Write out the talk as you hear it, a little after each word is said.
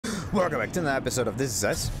Welcome back to another episode of This Is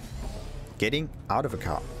Us. Getting out of a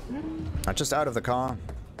car. Not just out of the car.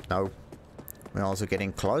 No. We're also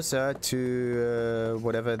getting closer to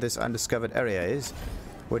whatever this undiscovered area is.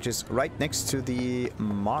 Which is right next to the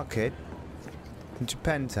market in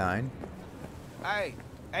Japantown. Hey,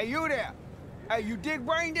 you there. Hey, you dig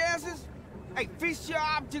brain dances? Hey, feast your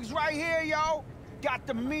optics right here, yo. Got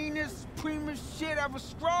the meanest, preemest shit ever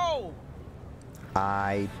scrolled.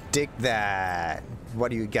 I dig that.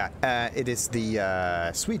 What do you got? It is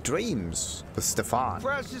the Sweet Dreams with Stefan.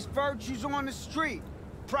 Freshest virtues on the street.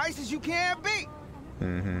 Prices you can't beat.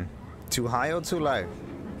 Mm-hmm. Too high or too low?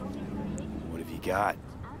 What have you got?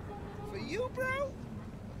 For you, bro,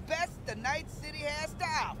 best the Night City has to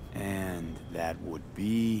offer. And that would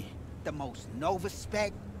be... The most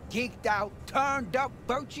Nova-spec, geeked out, turned up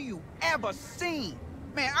virtue you ever seen.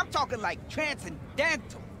 Man, I'm talking like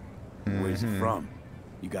transcendental. Where's it from?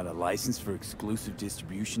 You got a license for exclusive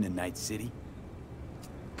distribution in Night City?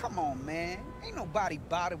 Come on, man. Ain't nobody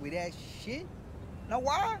bothered with that shit. Know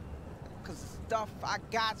why? Cause the stuff I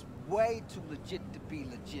got's way too legit to be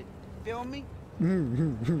legit. Feel me?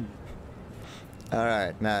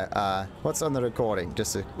 Alright, now, what's on the recording?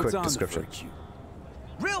 Just a quick description.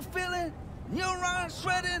 Real feeling, neuron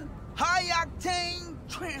shredding, high octane,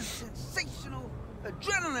 trans-sensational,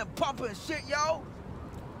 adrenaline pumping shit, yo.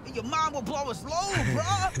 Your mind will blow its load, bro.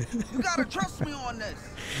 You gotta trust me on this.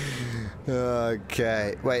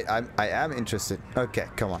 Okay. Wait, I am interested. Okay,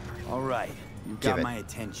 come on. All right. You got my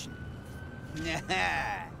attention.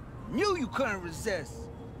 Nah. Knew you couldn't resist.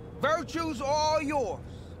 Virtue's all yours.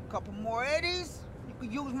 Couple more eddies, you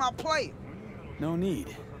can use my plate. No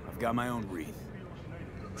need. I've got my own wreath.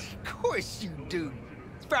 Of course you do.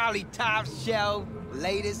 It's probably top shelf,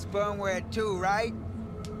 latest firmware too, right?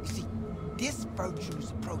 You see, this virtue's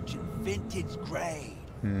approaching vintage grade.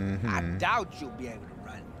 I doubt you'll be able to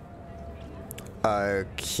run.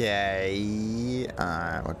 Okay.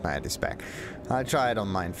 What my is back? I'll try it on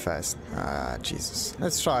mine first. Jesus.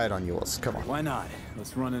 Let's try it on yours. Come on. Why not?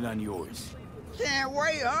 Let's run it on yours. Can't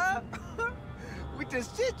wait, huh? With the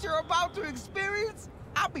shit you're about to experience,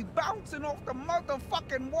 I'll be bouncing off the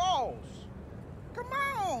motherfucking walls. Come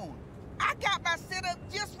on. I got my setup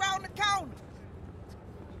just round the corner.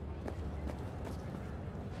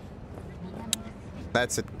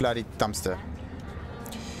 That's a bloody dumpster.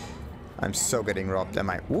 I'm so getting robbed, am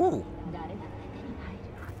I? Woo!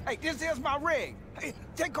 Hey, this is my rig. Hey,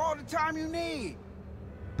 take all the time you need.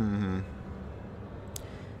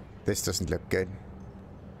 This doesn't look good.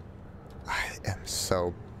 I am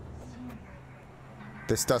so...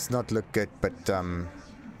 This does not look good, but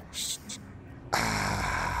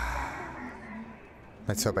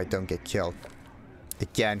let's hope I don't get killed.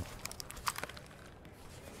 Again.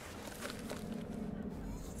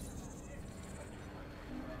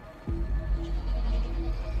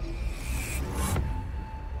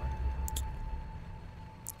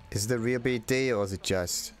 Is it a real BD or is it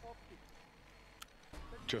just...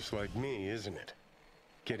 Just like me, isn't it?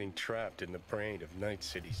 Getting trapped in the brain of Night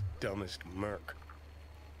City's dumbest merc.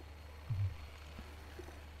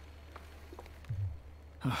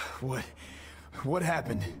 What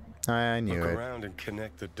happened? I knew it. Look around and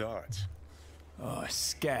connect the dots. Oh,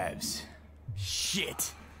 scavs.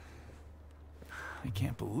 Shit. I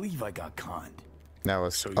can't believe I got conned. That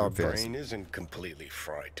was so your obvious. brain isn't completely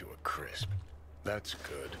fried to a crisp. That's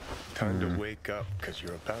good. Time to wake up, because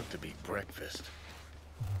you're about to be breakfast.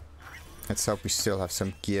 Let's hope we still have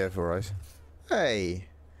some gear for us. Hey!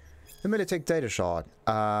 The Militech Datashard.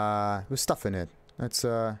 With stuff in it. Let's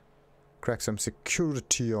crack some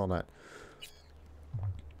security on it.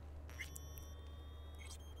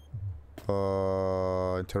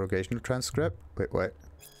 Interrogation transcript? Wait.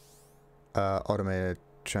 Automated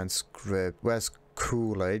transcript. Where's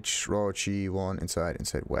Coolidge? Raw G1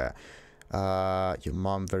 inside where? Your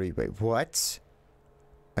mom very... Wait, what?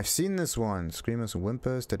 I've seen this one. Screamers and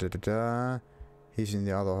whimpers. He's in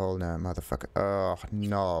the other hole now, motherfucker. Oh,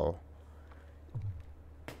 no.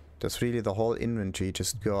 Does really the whole inventory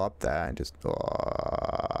just go up there and just...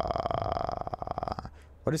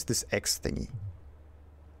 What is this X thingy?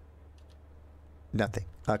 Nothing.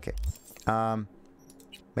 Okay. My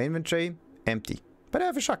inventory, empty. But I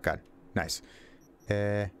have a shotgun. Nice.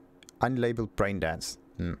 Unlabeled brain dance.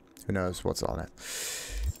 Who knows what's on it?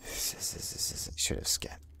 Should have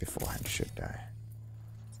scanned beforehand, shouldn't I?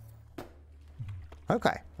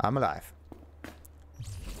 Okay, I'm alive.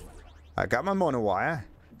 I got my monowire,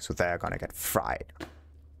 so they're gonna get fried.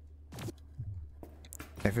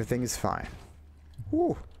 Everything is fine.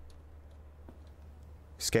 Woo!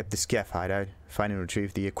 Escape the Scav hideout. Find and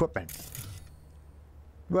retrieve the equipment.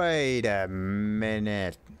 Wait a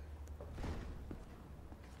minute.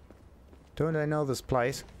 Don't I know this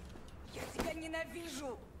place?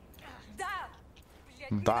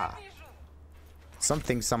 Da.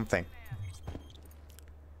 Something, something.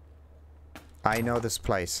 I know this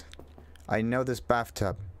place. I know this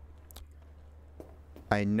bathtub.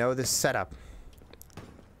 I know this setup.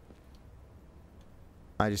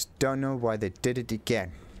 I just don't know why they did it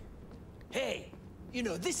again. Hey, you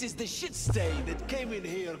know, this is the shit stain that came in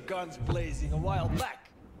here guns blazing a while back.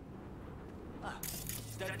 Ah,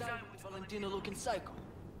 that time with Valentina looking psycho.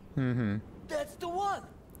 Mm-hmm. That's the one.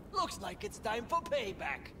 Looks like it's time for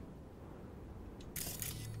payback.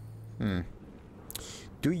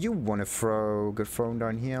 Do you want to get thrown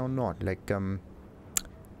down here or not? Like,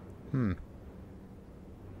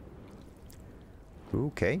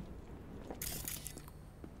 Okay.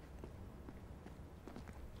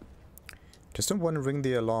 Just don't want to ring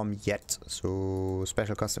the alarm yet. So,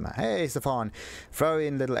 special customer. Hey, Stefan. Throw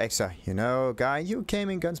in little extra. You know, guy, you came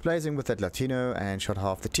in guns blazing with that Latino and shot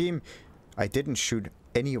half the team. I didn't shoot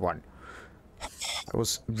anyone. I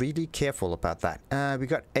was really careful about that. We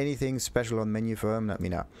got anything special on menu for him? Let me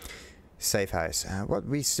know. Safe house. What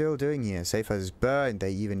we still doing here? Safe house is burned.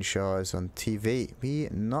 They even show us on TV. We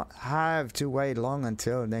not have to wait long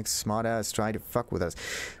until next smartass try to fuck with us.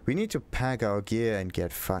 We need to pack our gear and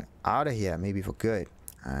get fuck out of here. Maybe for good.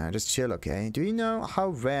 Just chill, okay? Do you know how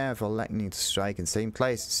rare for lightning to strike in same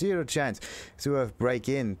place? 0 chance. So if break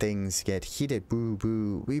in, things get heated. Boo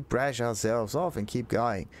boo. We brush ourselves off and keep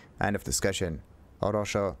going. End of discussion.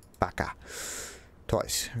 Orosho Baka.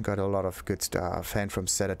 Toys. Got a lot of good stuff. Hand from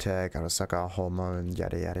Set Attack, Arasaka Hormone,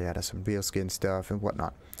 yada yada yada. Some real skin stuff and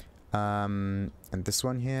whatnot. And this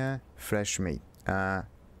one here, fresh meat.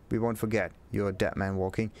 We won't forget, you're a dead man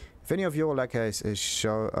walking. If any of your lackeys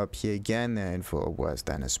show up here again, they're in for worse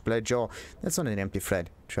than a split jaw. That's not an empty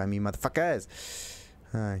thread. Try me, motherfuckers.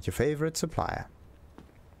 Your favorite supplier.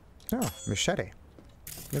 Oh, machete.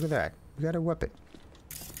 Look at that. We got a weapon.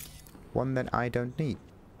 One that I don't need.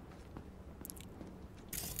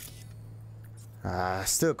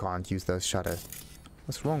 Still can't use those shutters.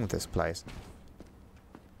 What's wrong with this place?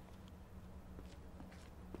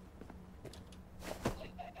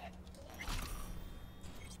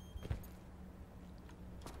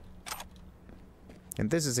 And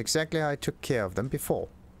this is exactly how I took care of them before.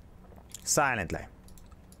 Silently.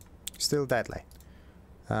 Still deadly.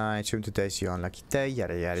 I tuned today's your unlucky day,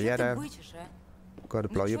 yada yada yada. Gotta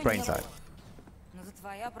blow your brains out.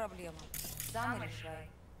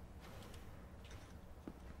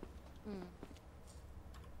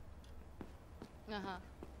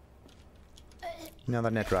 Another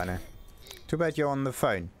netrunner. Too bad you're on the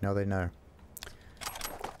phone. Now they know.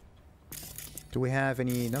 Do we have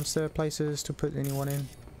any dumpster places to put anyone in?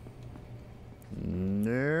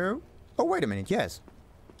 No. Oh, wait a minute. Yes.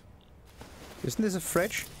 Isn't this a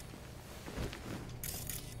fridge?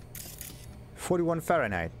 41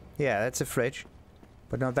 Fahrenheit. Yeah, that's a fridge.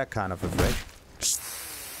 But not that kind of a fridge.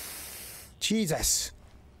 Jesus.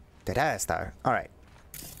 Datass though. Alright.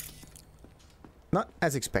 Not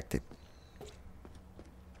as expected.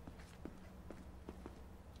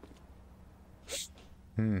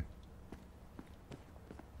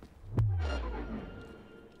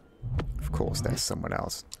 Of course, there's someone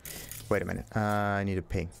else. Wait a minute. I need a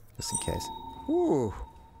ping, just in case. Ooh.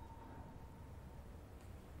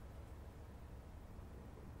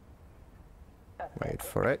 Wait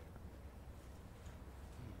for it.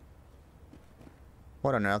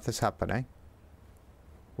 What on earth is happening?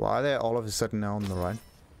 Why are they all of a sudden now on the run?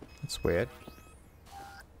 That's weird.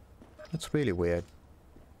 That's really weird.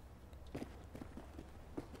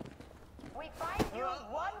 We find you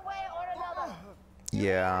one way or another.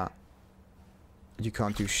 Yeah. You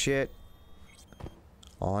can't do shit.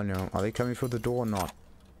 Oh no. Are they coming through the door or not?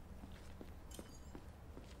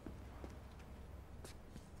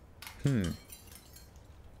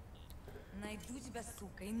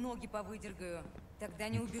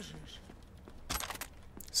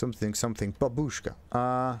 Something. Babushka.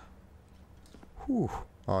 Whew.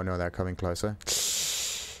 Oh no, they're coming closer.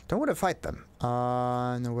 Don't want to fight them.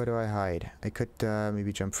 No, where do I hide? I could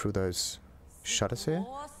maybe jump through those shutters here.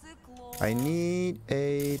 I need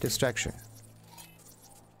a distraction.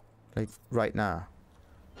 Like right now.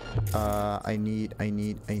 I need.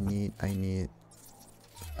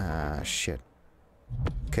 Shit.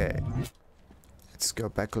 Okay. Let's go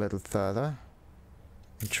back a little further.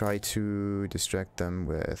 And try to distract them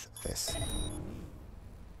with this.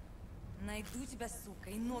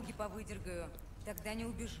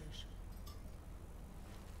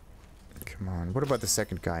 Come on, what about the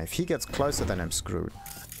second guy? If he gets closer, then I'm screwed.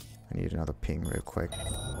 I need another ping real quick.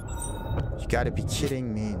 You gotta be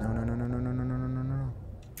kidding me. No.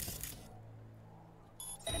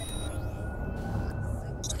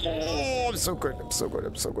 Oh, I'm so good. I'm so good.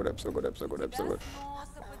 I'm so good. I'm so good. I'm so good. I'm so good.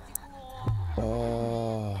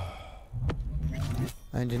 Oh.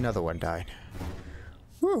 And another one died.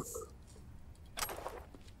 Woo.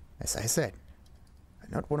 As I said,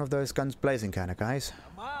 I'm not one of those guns blazing kind of guys.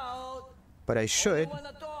 I'm out. But I should.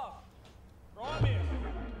 Wanna talk? Promise.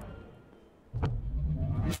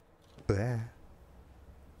 There.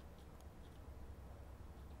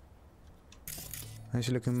 Why is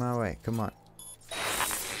she looking my way? Come on.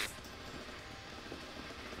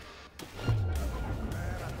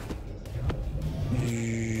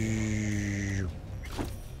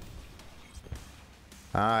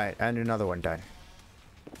 Alright, and another one done.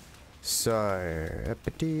 So,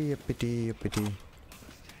 uppity.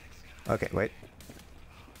 Okay, wait.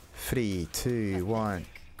 3, 2, 1,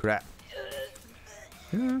 grab.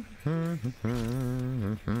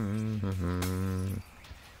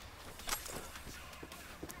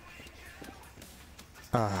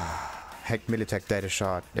 Heck, Militech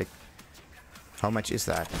Datashard. Like, how much is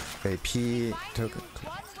that? AP token.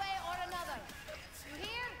 One way or another. You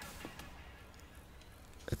hear?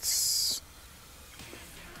 It's.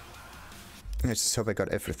 I just hope I got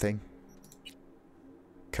everything.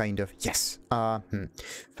 Kind of. Yes.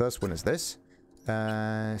 First one is this.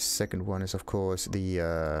 Second one is of course the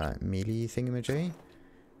melee thingamajig.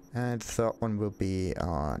 And the third one will be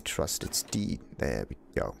Trusted Steed. There we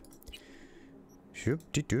go.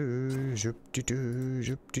 Zoop-de-doo, zoop-de-doo,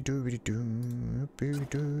 zoop-de-doo-be-de-doo,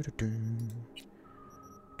 be-de-doo-de-doo.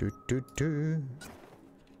 Do-do-do.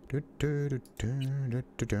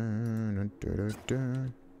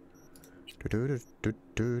 Do-do-do-do-do-do-do-do-do-do.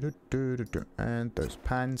 Do-do-do-do-do-do-do-do. And those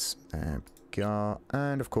pants. There we go.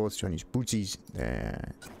 And of course Johnny's booties.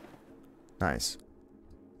 There. Nice.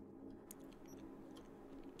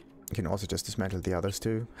 You can also just dismantle the others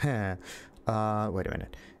too. Wait a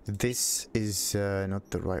minute. This is not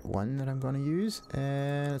the right one that I'm gonna use.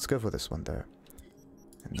 Let's go for this one though.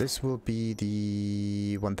 And this will be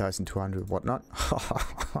the 1200 whatnot.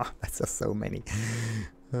 That's just so many.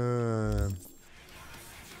 I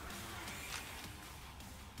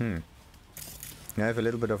have a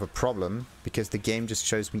little bit of a problem because the game just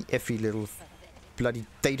shows me every little bloody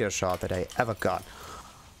data shard that I ever got.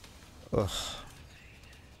 Ugh.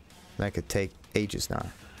 That could take ages now.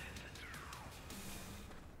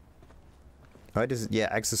 Right, is it? Yeah,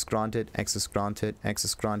 access granted, access granted,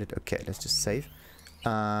 access granted. Okay, let's just save.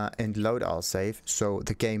 And load our save, so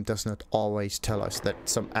the game does not always tell us that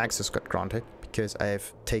some access got granted, because I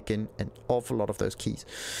have taken an awful lot of those keys.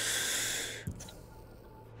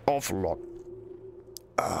 Awful lot.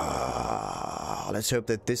 Let's hope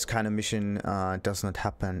that this kind of mission does not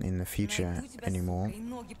happen in the future anymore.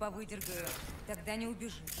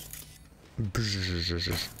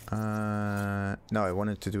 No, I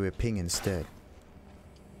wanted to do a ping instead.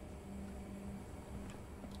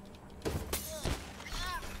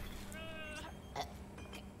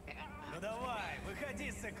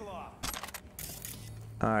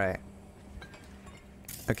 Alright.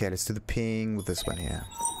 Okay, let's do the ping with this one here.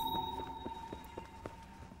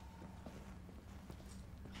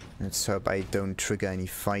 Let's hope I don't trigger any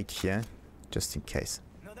fight here, just in case.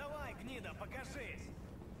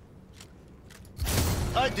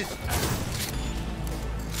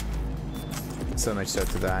 So much so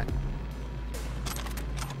to that.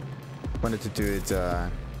 Wanted to do it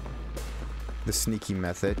the sneaky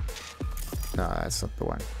method. No, that's not the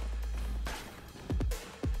one.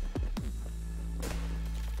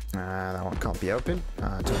 That one can't be open.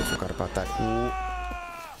 Totally forgot about that. Ooh.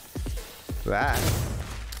 That.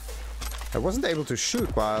 I wasn't able to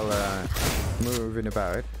shoot while moving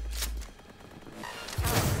about.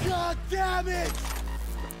 God damn it!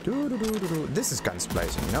 This is guns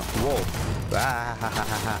blazing, you know? Whoa.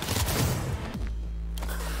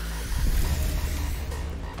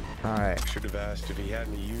 Alright. Should have asked if he had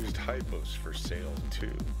any used hypos for sale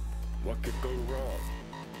too. What could go wrong?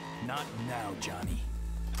 Not now, Johnny.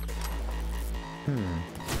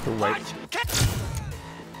 Oh, wait.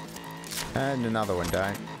 And another one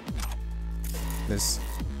died. This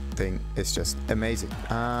thing is just amazing.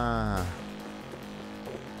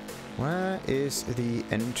 Where is the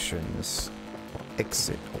entrance?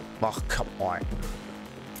 Exit. Oh, come on.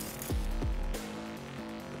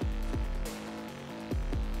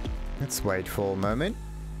 Let's wait for a moment.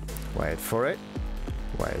 Wait for it.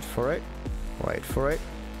 Wait for it. Wait for it.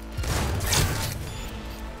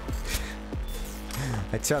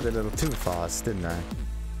 I turned a little too fast, didn't I?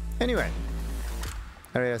 Anyway.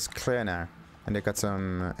 Area's clear now. And they got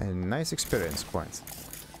some nice experience points.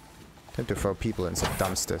 Time to throw people in some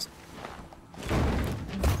dumpsters.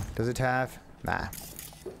 Does it have? Nah.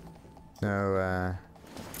 No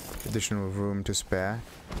additional room to spare.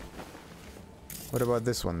 What about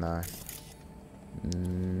this one though?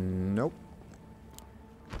 Nope.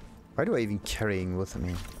 Why do I even carrying with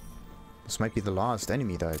me? This might be the last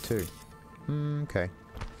enemy though too. Okay.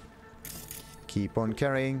 Keep on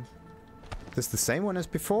carrying. This the same one as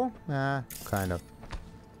before? Kind of.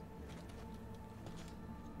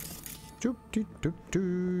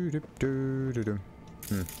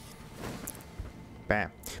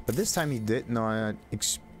 Bam. But this time he did not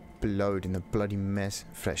explode in a bloody mess.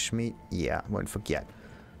 Fresh meat? Yeah, won't forget.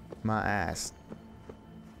 My ass.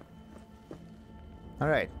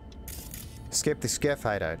 Alright. Escape the Scav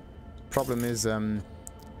hideout. Problem is, how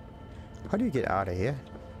do you get out of here?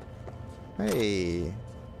 Hey.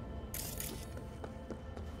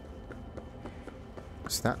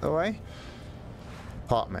 Is that the way?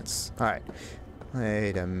 Apartments. Alright.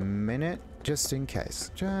 Wait a minute. Just in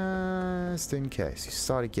case. Just in case. You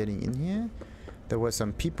started getting in here. There were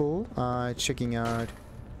some people checking out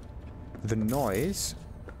the noise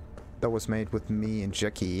that was made with me and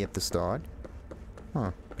Jackie at the start.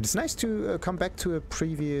 Huh. But it's nice to come back to a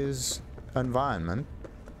previous environment.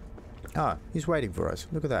 Ah, he's waiting for us.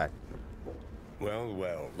 Look at that. Well,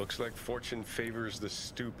 well. Looks like fortune favors the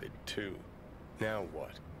stupid, too. Now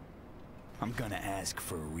what? I'm gonna ask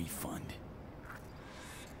for a refund.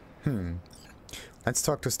 Let's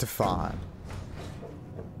talk to Stefan.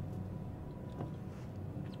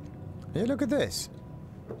 Yeah, look at this.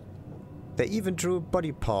 They even drew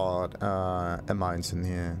body part amounts in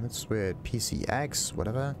here. That's weird. PCX,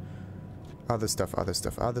 whatever. Other stuff, other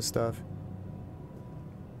stuff, other stuff.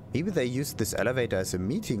 Maybe they used this elevator as a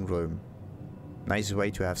meeting room. Nice way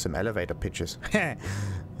to have some elevator pictures.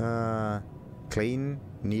 Clean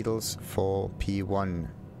needles for P1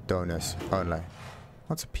 donors only.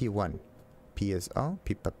 What's a P1? PSO?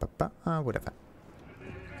 Whatever.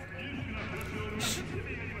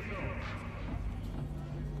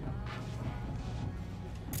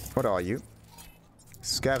 What are you?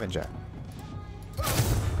 Scavenger.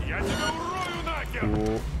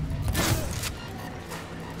 Ooh.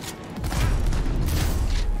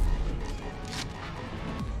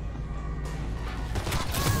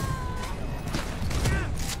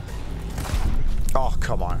 Oh,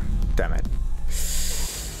 come on. Damn it.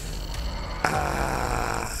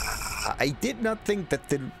 I did not think that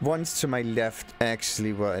the ones to my left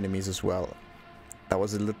actually were enemies as well. That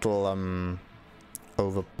was a little,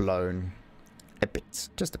 overblown. A bit.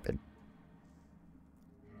 Just a bit.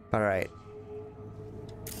 Alright.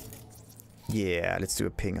 Yeah, let's do a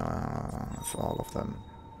ping for all of them.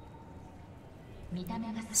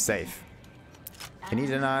 Safe. I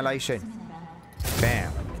need annihilation.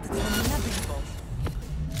 Bam.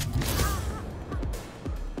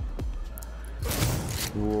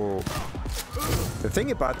 Whoa. The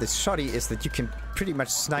thing about this shotty is that you can pretty much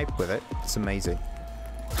snipe with it. It's amazing.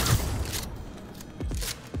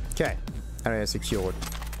 Okay. Area secured.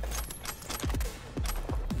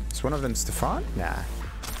 Is one of them Stefan? Nah.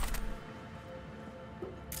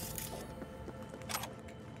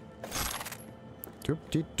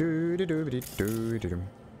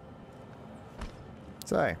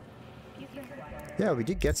 So. Yeah, we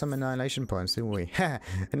did get some annihilation points, didn't we? Ha!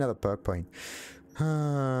 Another perk point. The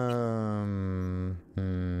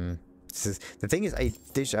thing is, I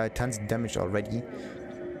dish out tons of damage already.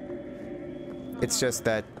 It's just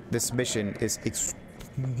that this mission is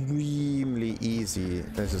extremely easy.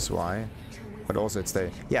 This is why. But also it's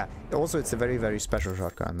the... Yeah, also it's a very, very special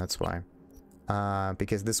shotgun. That's why.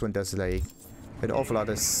 Because this one does like an awful lot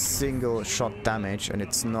of single shot damage. And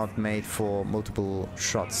it's not made for multiple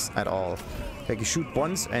shots at all. Like you shoot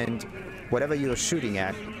once and whatever you're shooting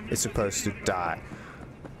at is supposed to die.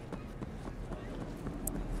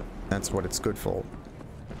 That's what it's good for.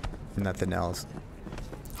 Nothing else.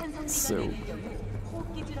 So.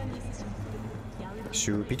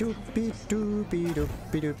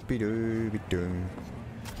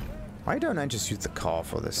 Why don't I just use the car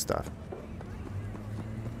for this stuff?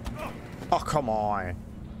 Oh, come on.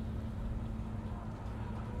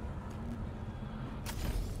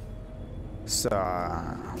 So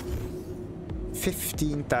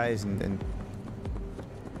 15,000 and...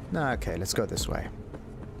 Okay, let's go this way.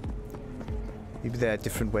 Maybe there are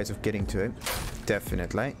different ways of getting to it.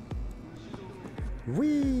 Definitely.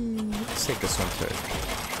 Whee! Let's take this one too.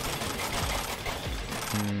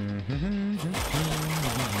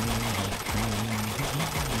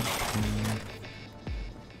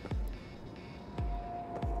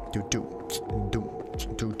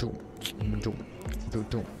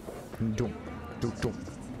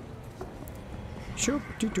 Shoop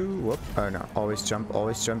doo doo. Whoop. Oh no. Always jump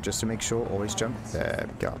just to make sure. Always jump. There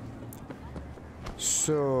we go.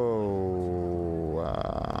 So,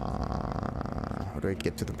 how do I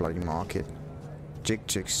get to the bloody market?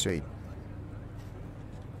 Jig Street.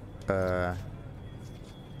 Wait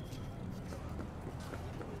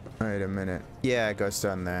a minute. Yeah, it goes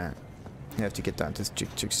down there. You have to get down to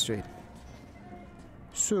Jig Street.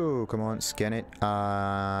 So, come on, scan it.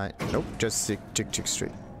 Nope, just Jig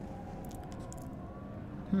Street.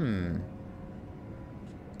 I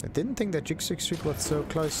didn't think that Jig Street was so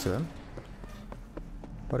close to them.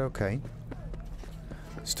 But okay.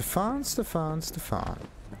 Stefan.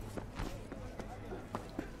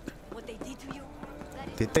 What they did to you?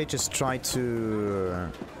 Did they just try to...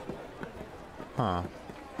 Huh.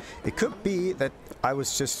 It could be that I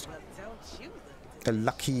was just a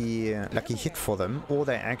lucky hit for them, or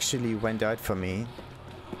they actually went out for me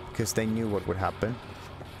because they knew what would happen.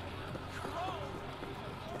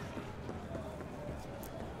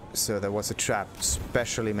 So there was a trap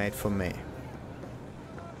specially made for me.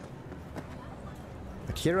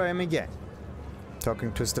 But here I am again,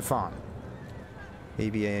 talking to Stefan.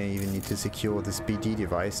 Maybe I even need to secure this BD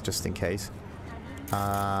device just in case.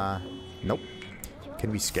 Nope.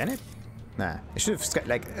 Can we scan it? Nah. I should have scanned,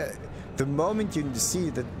 like, the moment you see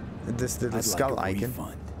this little skull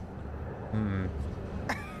icon.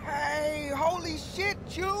 Hey, holy shit,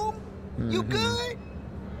 Tube! You good?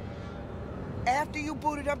 After you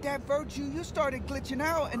booted up that Virtue, you started glitching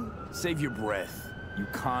out and... Save your breath. You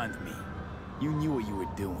conned me. You knew what you were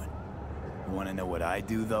doing. You want to know what I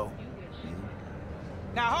do, though?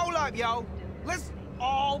 Now hold up, yo. Let's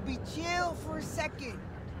all be chill for a second.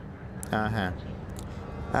 Uh-huh.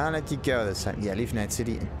 I'll let you go this time. Yeah, leave Night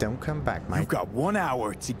City and don't come back, mate. You've got 1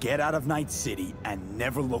 hour to get out of Night City and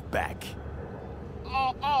never look back.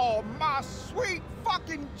 Oh, my sweet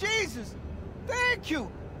fucking Jesus! Thank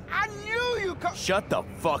you! I knew you could... Shut the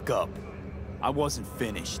fuck up. I wasn't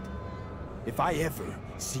finished. If I ever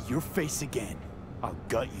see your face again, I'll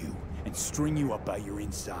gut you and string you up by your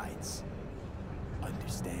insides.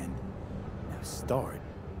 Understand? Now start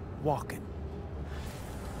walking.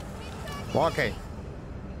 Walking.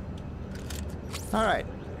 Alright.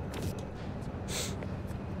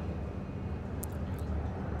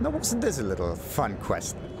 Now wasn't this a little fun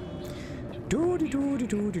quest? Do.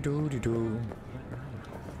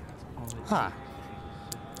 Ah.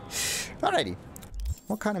 Alrighty.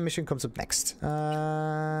 What kind of mission comes up next?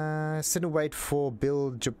 Sit and wait for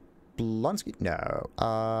Bill Jablonski? No.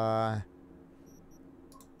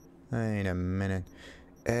 Wait a minute.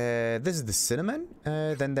 This is the Cinnamon?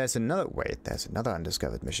 Then there's another... Wait, there's another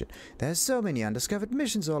undiscovered mission. There's so many undiscovered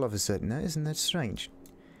missions all of a sudden. Isn't that strange?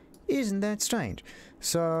 Isn't that strange?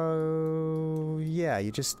 So... yeah,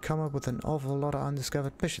 you just come up with an awful lot of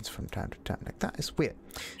undiscovered missions from time to time. Like, that is weird.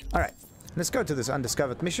 Alright, let's go to this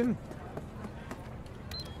undiscovered mission.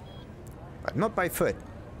 But not by foot.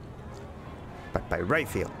 But by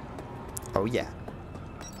Rayfield. Oh yeah.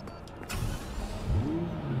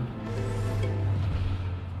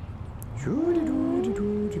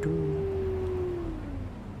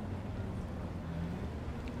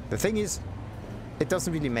 The thing is, it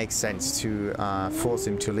doesn't really make sense to force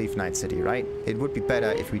him to leave Night City, right? It would be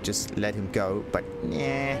better if we just let him go, but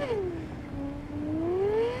yeah.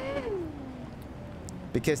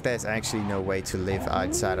 Because there's actually no way to live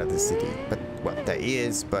outside of the city. But, well, there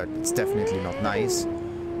is, but it's definitely not nice.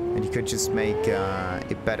 And he could just make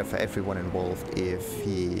it better for everyone involved if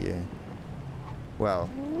he, well,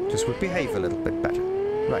 just would behave a little bit better.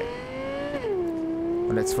 Right.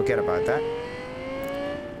 Well, let's forget about that.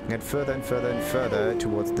 Get further and further and further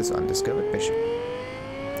towards this undiscovered mission.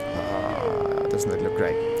 Doesn't that look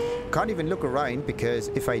great? Can't even look around because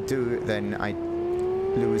if I do, then I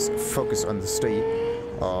lose focus on the street.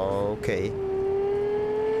 Okay.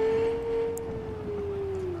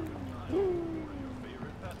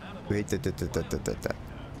 Wait,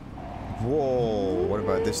 whoa, what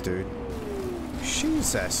about this dude?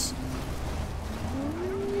 Jesus.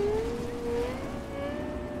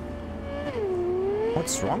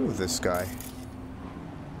 What's wrong with this guy?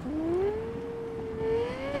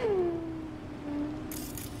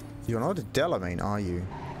 You're not a Delamain, are you?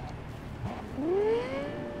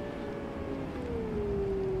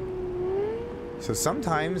 So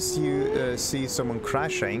sometimes you see someone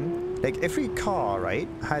crashing. Like every car, right,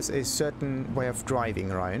 has a certain way of driving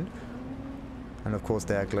around. And of course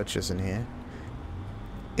there are glitches in here.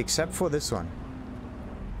 Except for this one.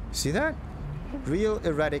 See that? Real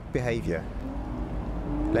erratic behavior.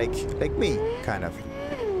 Like me, kind of.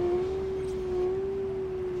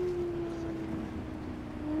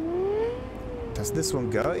 Does this one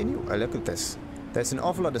go anywhere? Oh, look at this. There's an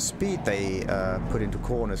awful lot of speed they put into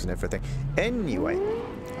corners and everything. Anyway,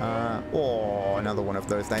 Oh, another one of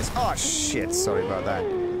those things. Oh, shit. Sorry about that.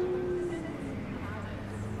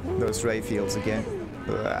 Those Rayfields again.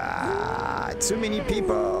 Too many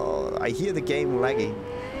people. I hear the game lagging.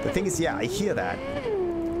 The thing is, yeah, I hear that.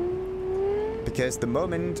 Because the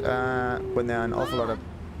moment when there are an awful lot of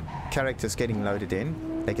characters getting loaded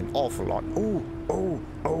in, like an awful lot. Oh, oh,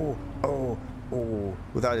 oh, oh, oh.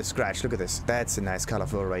 Without a scratch. Look at this. That's a nice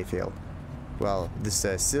colorful Rayfield. Well, this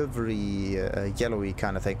silvery, yellowy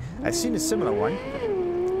kind of thing. I've seen a similar one.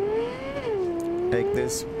 Like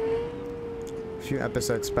this. A few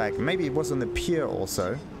episodes back. Maybe it was on the pier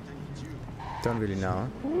also. Don't really know.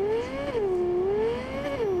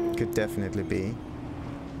 Could definitely be.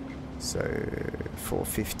 So, for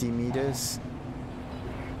 50 meters.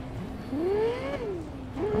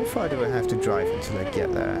 How far do I have to drive until I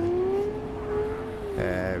get there?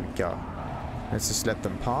 There we go. Let's just let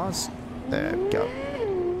them pass. There we go.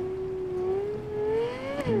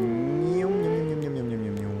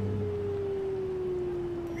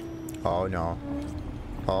 Oh no.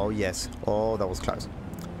 Oh yes. Oh, that was close.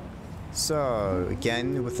 So,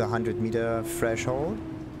 again with the 100-meter threshold.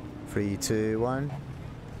 3, 2, 1.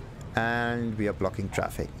 And we are blocking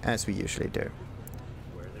traffic, as we usually do.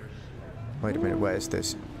 Wait a minute, where is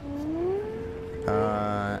this?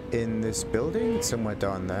 In this building? It's somewhere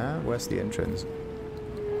down there. Where's the entrance?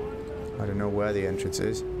 I don't know where the entrance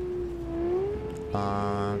is.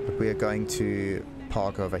 But we are going to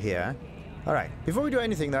park over here. Alright, before we do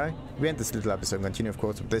anything though, we end this little episode and continue of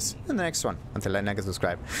course with this in the next one. Until then, like and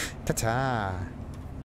subscribe. Ta-ta!